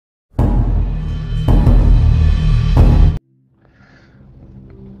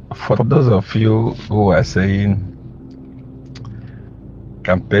For those of you who are saying,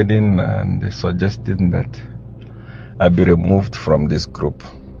 campaigning and suggesting that I be removed from this group,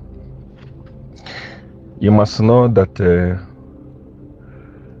 you must know that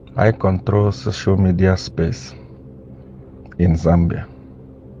I control social media space in Zambia.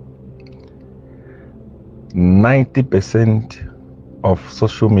 90% of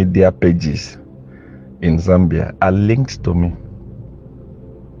social media pages in Zambia are linked to me.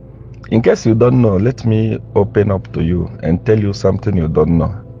 In case you don't know, let me open up to you and tell you something you don't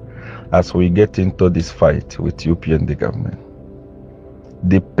know as we get into this fight with Upnd government.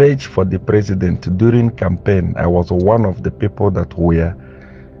 The page for the president during campaign, I was one of the people that were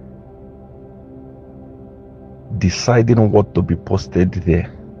deciding what to be posted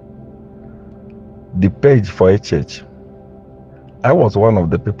there. The page for HH, I was one of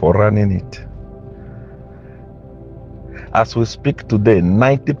the people running it. As we speak today,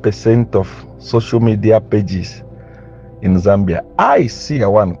 90% of social media pages in Zambia, I see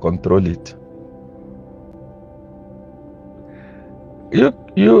one control it.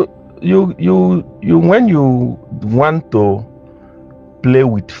 When you want to play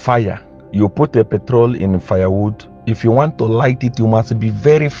with fire, you put a petrol in firewood. If you want to light it, you must be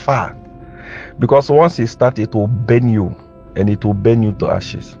very far, because once it starts, it will burn you, and it will burn you to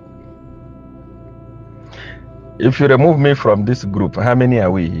ashes. If you remove me from this group, how many are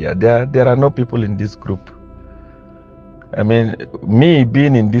we here? There are no people in this group. I mean, me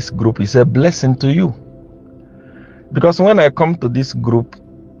being in this group is a blessing to you, because when I come to this group,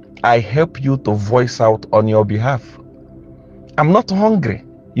 I help you to voice out on your behalf. I'm not hungry.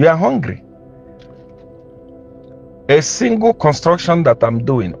 You are hungry. A single construction that I'm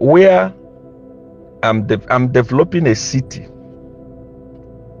doing, where I'm developing a city,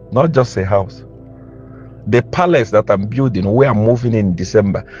 not just a house. The palace that I'm building, where I'm moving in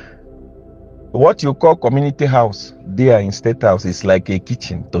December, what you call community house there in State House is like a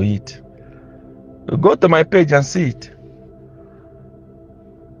kitchen to eat. Go to my page and see it.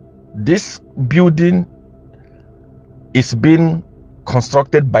 This building is being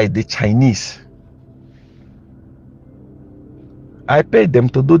constructed by the Chinese. I paid them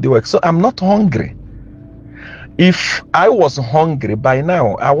to do the work, so I'm not hungry. If I was hungry by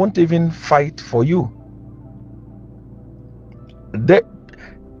now, I won't even fight for you.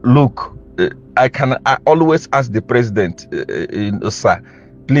 Look, I always ask the president, sir,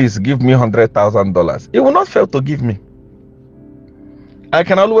 please give me $100,000. He will not fail to give me. I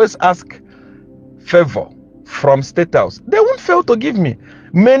can always ask favor from State House. They won't fail to give me.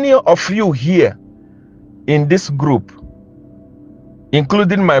 Many of you here in this group,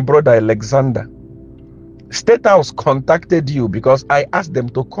 including my brother Alexander, State House contacted you because I asked them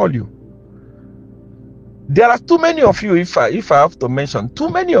to call you. There are too many of you, if I have to mention, too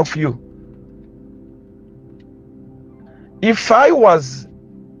many of you. If I was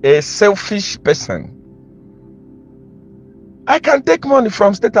a selfish person, I can take money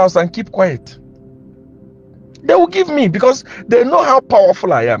from State House and keep quiet. They will give me because they know how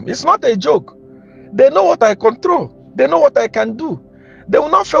powerful I am. It's not a joke. They know what I control. They know what I can do. They will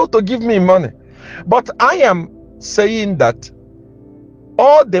not fail to give me money. But I am saying that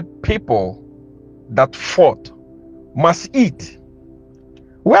all the people that fought must eat.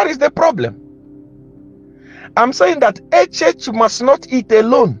 Where is the problem? I'm saying that HH must not eat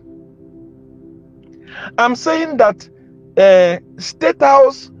alone. I'm saying that State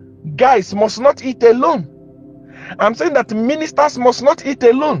House guys must not eat alone. I'm saying that ministers must not eat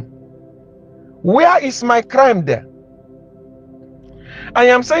alone. Where is my crime there? I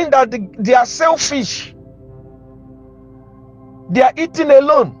am saying that they are selfish. They are eating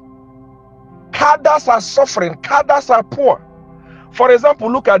alone. Cadres are suffering. Cadres are poor. For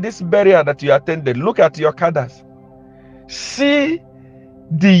example, look at this burial that you attended. Look at your cadres. See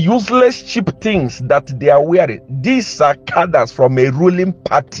the useless cheap things that they are wearing. These are cadres from a ruling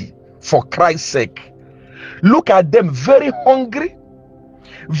party, for Christ's sake. Look at them, very hungry,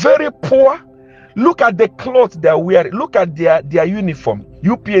 very poor. Look at the clothes they are wearing. Look at their uniform,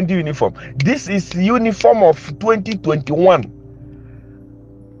 Upnd uniform. This is uniform of 2021.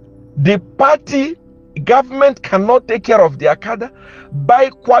 The party government cannot take care of their cadre. Buy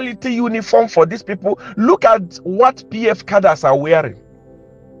quality uniform for these people. Look at what PF cadres are wearing.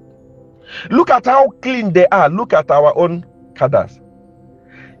 Look at how clean they are. Look at our own cadres.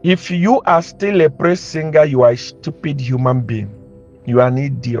 If you are still a praise singer, you are a stupid human being. You are an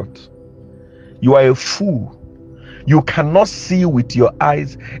idiot. You are a fool. You cannot see with your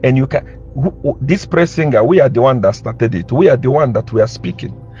eyes, and you can. This praise singer, we are the one that started it. We are the one that we are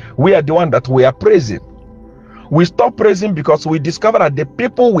speaking. We are the one that we are praising. We stop praising because we discover that the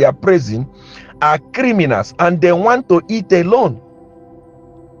people we are praising are criminals and they want to eat alone.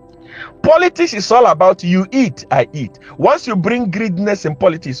 Politics is all about you eat, I eat. Once you bring greediness in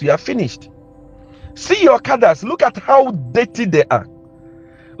politics, you are finished. See your cadres. Look at how dirty they are.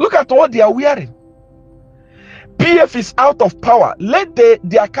 Look at what they are wearing. PF is out of power. Let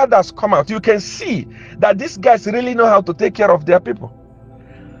their cadres come out. You can see that these guys really know how to take care of their people.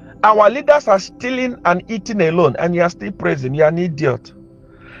 Our leaders are stealing and eating alone, and you are still praising. You are an idiot.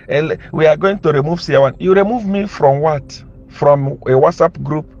 And we are going to remove Seer. You remove me from what? From a WhatsApp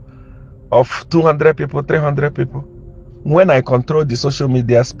group of 200 people, 300 people, when I control the social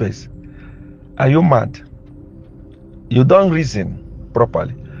media space. Are you mad? You don't reason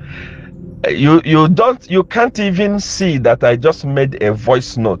properly. You can't even see that I just made a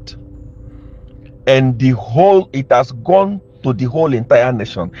voice note, and it has gone to the whole entire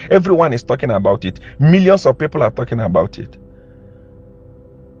nation. Everyone is talking about it. Millions of people are talking about it.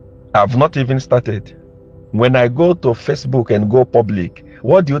 I've not even started. When I go to Facebook and go public,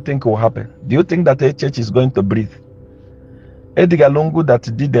 what do you think will happen? Do you think that a church is going to breathe? Edgar Lungu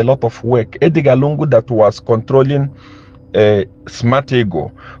that did a lot of work, Edgar Lungu that was controlling Smart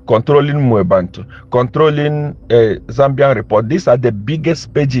Ego, controlling Mwebantu, controlling Zambian Report. These are the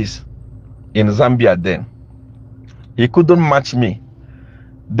biggest pages in Zambia then. He couldn't match me.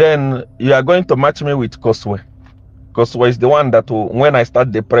 Then you are going to match me with Koswe. Koswe is the one that when I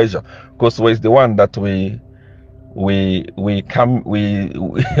start the pressure, Koswe is the one that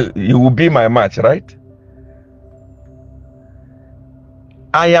you will be my match, right?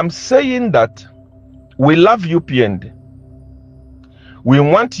 I am saying that we love UPND. We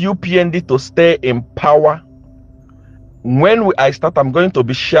want UPND to stay in power. When I start, I'm going to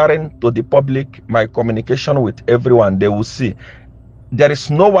be sharing to the public my communication with everyone. They will see there is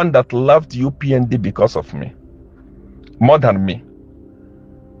no one that loved UPND because of me, more than me.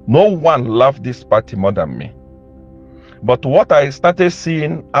 No one loved this party more than me. But what I started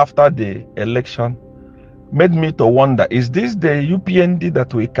seeing after the election made me to wonder, is this the UPND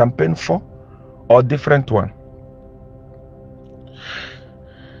that we campaign for or different one?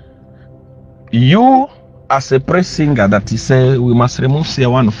 You as a press singer that is we must remove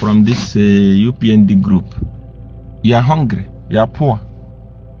Seer from this UPND group. You are hungry, you are poor.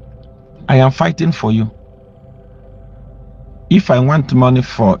 I am fighting for you. If I want money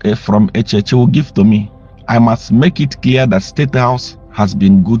from HH, will give to me. I must make it clear that State House has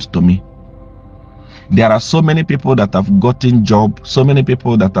been good to me. There are so many people that have gotten jobs, so many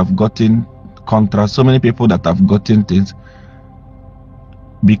people that have gotten contracts, so many people that have gotten things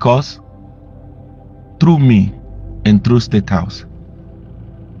because through me and through State House.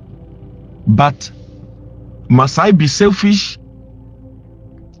 But must I be selfish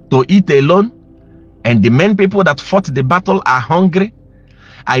to eat alone? And the main people that fought the battle are hungry.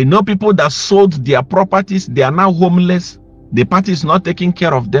 I know people that sold their properties, they are now homeless. The party is not taking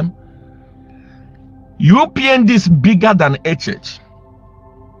care of them. UPND is bigger than HH.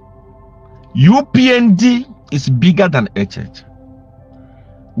 UPND is bigger than HH.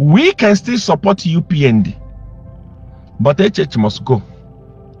 We can still support UPND, but HH must go.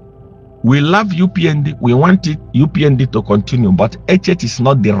 We love UPND. We want UPND to continue, but HH is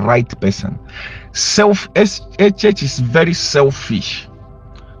not the right person. HH is very selfish,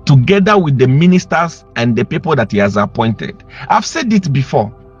 together with the ministers and the people that he has appointed. I've said it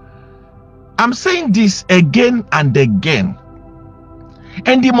before. I'm saying this again and again.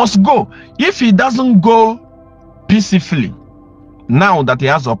 And he must go. If he doesn't go peacefully, now that he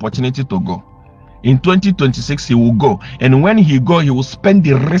has the opportunity to go, in 2026 he will go. And when he go, he will spend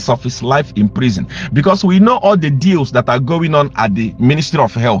the rest of his life in prison. Because we know all the deals that are going on at the Ministry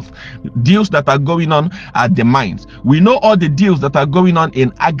of Health, deals that are going on at the mines. We know all the deals that are going on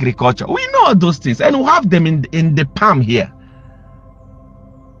in agriculture. We know all those things, and we have them in the palm here.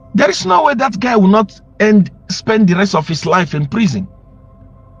 There is no way that guy will not spend the rest of his life in prison.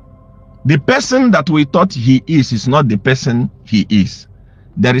 The person that we thought he is not the person he is.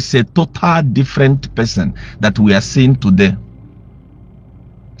 There is a total different person that we are seeing today.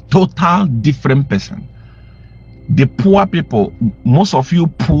 Total different person. The poor people, most of you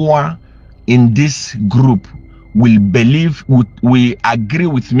poor in this group will believe, will agree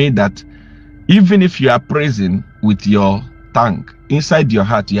with me that even if you are praising with your tongue, inside your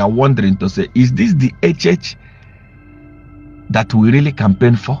heart you are wondering to say, is this the HH that we really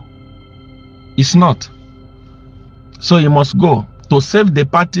campaign for? It's not. So he must go. To save the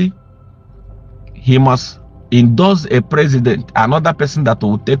party, he must endorse a president, another person that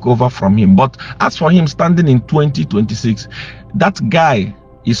will take over from him. But as for him standing in 2026, that guy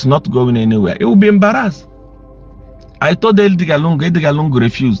is not going anywhere. He will be embarrassed. I told Edgar Lungu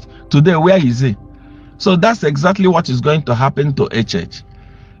refused. Today, where is he? So that's exactly what is going to happen to HH.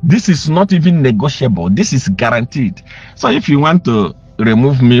 This is not even negotiable. This is guaranteed. So if you want to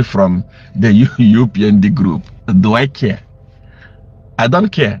remove me from the Upnd group, do I care? I don't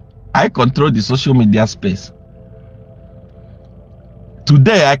care. I control the social media space.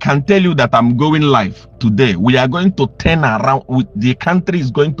 Today, I can tell you that I'm going live. Today, we are going to turn around. The country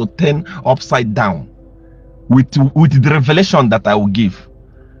is going to turn upside down with the revelation that I will give.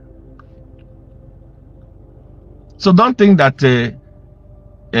 So don't think that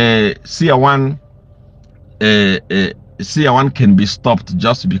Seer one can be stopped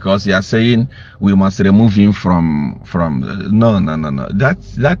just because you are saying we must remove him from no.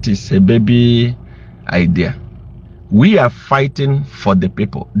 That is a baby idea. We are fighting for the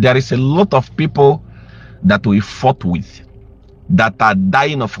people. There is a lot of people that we fought with that are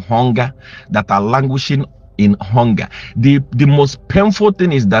dying of hunger, that are languishing in hunger. The most painful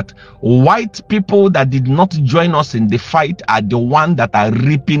thing is that white people that did not join us in the fight are the ones that are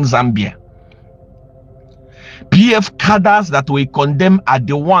reaping Zambia. PF cadres that we condemn are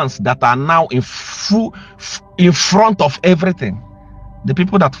the ones that are now in front of everything. The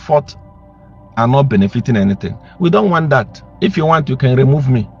people that fought are not benefiting anything. We don't want that. If you want, you can remove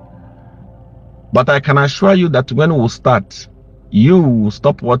me. But I can assure you that when we start, you will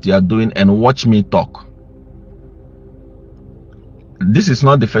stop what you are doing and watch me talk. This is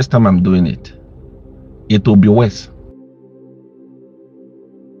not the first time I'm doing it. It will be worse.